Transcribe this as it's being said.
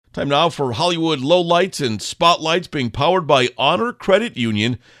Time now for Hollywood Lowlights and Spotlights being powered by Honor Credit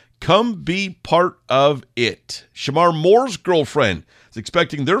Union. Come be part of it. Shamar Moore's girlfriend is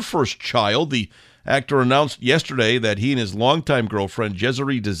expecting their first child. The actor announced yesterday that he and his longtime girlfriend,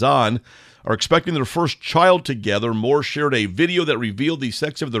 Desiree Dazan, are expecting their first child together. Moore shared a video that revealed the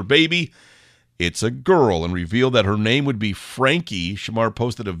sex of their baby. It's a girl, and revealed that her name would be Frankie. Shamar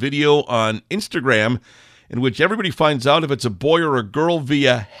posted a video on Instagram in which everybody finds out if it's a boy or a girl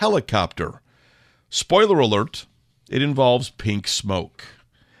via helicopter. Spoiler alert, it involves pink smoke.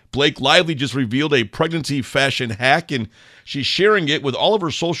 Blake Lively just revealed a pregnancy fashion hack, and she's sharing it with all of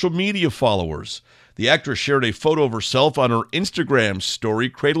her social media followers. The actress shared a photo of herself on her Instagram story,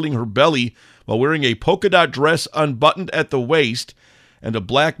 cradling her belly while wearing a polka dot dress unbuttoned at the waist and a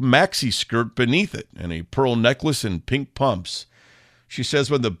black maxi skirt beneath it, and a pearl necklace and pink pumps. She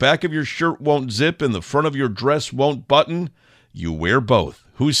says when the back of your shirt won't zip and the front of your dress won't button, you wear both.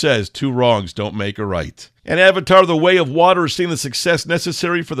 Who says two wrongs don't make a right? And Avatar: The Way of Water is seeing the success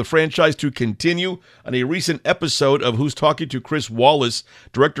necessary for the franchise to continue. On a recent episode of Who's Talking to Chris Wallace,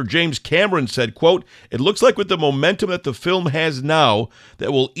 director James Cameron said, quote, "It looks like with the momentum that the film has now,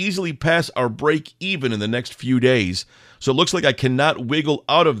 that we'll easily pass our break even in the next few days. So it looks like I cannot wiggle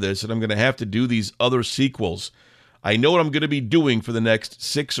out of this, and I'm going to have to do these other sequels. I know what I'm going to be doing for the next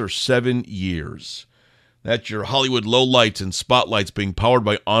 6 or 7 years." That's your Hollywood Lowlights and Spotlights being powered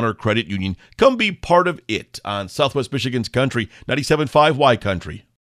by Honor Credit Union. Come be part of it on Southwest Michigan's Country, 97.5 Y Country.